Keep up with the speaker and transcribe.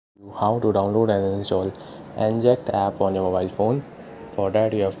How to download and install Nject app on your mobile phone. For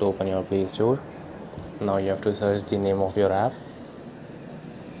that you have to open your Play Store. Now you have to search the name of your app.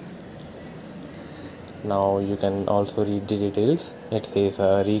 Now you can also read the details. It says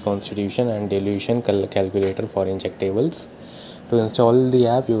reconstitution and dilution calculator for injectables. To install the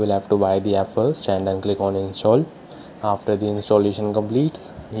app you will have to buy the app first and then click on install. After the installation completes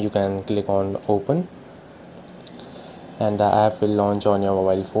you can click on open and the app will launch on your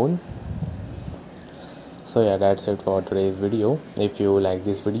mobile phone. So yeah, that's it for today's video. If you like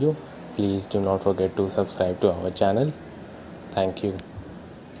this video, please do not forget to subscribe to our channel. Thank you.